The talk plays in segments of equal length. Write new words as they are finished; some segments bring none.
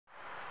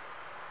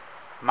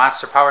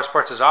Monster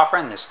Powersports is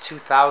offering this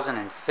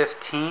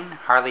 2015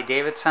 Harley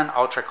Davidson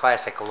Ultra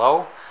Classic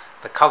Low.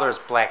 The color is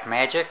Black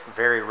Magic,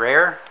 very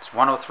rare. It's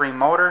 103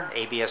 motor,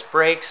 ABS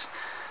brakes,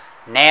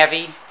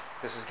 Navi.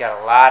 This has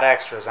got a lot of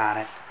extras on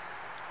it.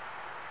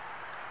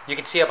 You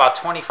can see about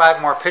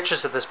 25 more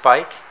pictures of this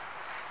bike,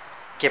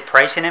 get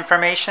pricing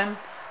information,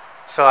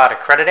 fill out a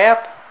credit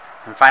app,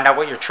 and find out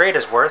what your trade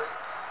is worth,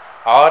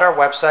 all at our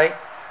website,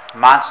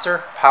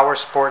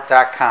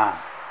 monsterpowersport.com.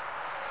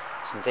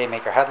 Some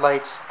Daymaker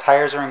headlights,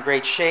 tires are in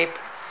great shape.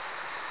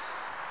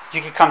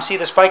 You can come see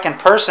this bike in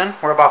person.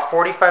 We're about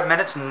 45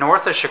 minutes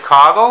north of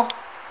Chicago.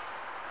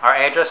 Our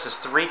address is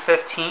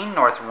 315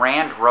 North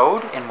Rand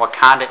Road in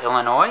Wauconda,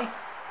 Illinois.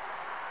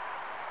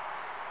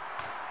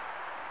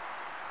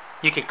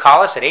 You can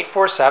call us at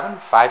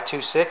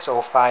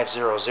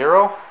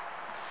 847-526-0500.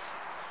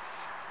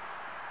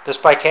 This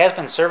bike has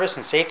been serviced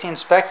and safety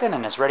inspected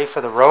and is ready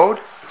for the road.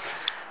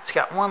 It's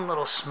got one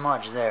little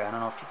smudge there. I don't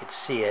know if you could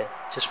see it.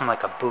 It's just from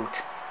like a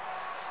boot.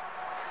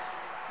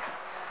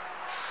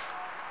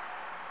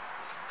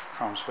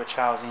 Chrome switch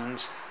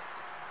housings.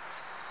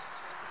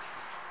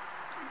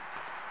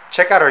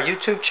 Check out our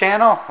YouTube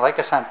channel. Like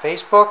us on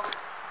Facebook.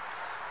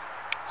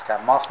 It's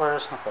got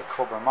mufflers. Look like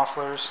Cobra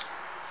mufflers.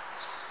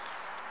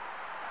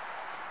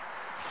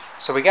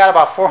 So we got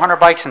about 400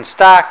 bikes in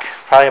stock.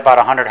 Probably about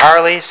 100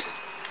 Harleys.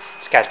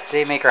 It's got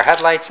Daymaker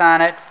headlights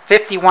on it.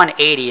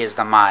 5180 is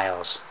the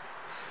miles.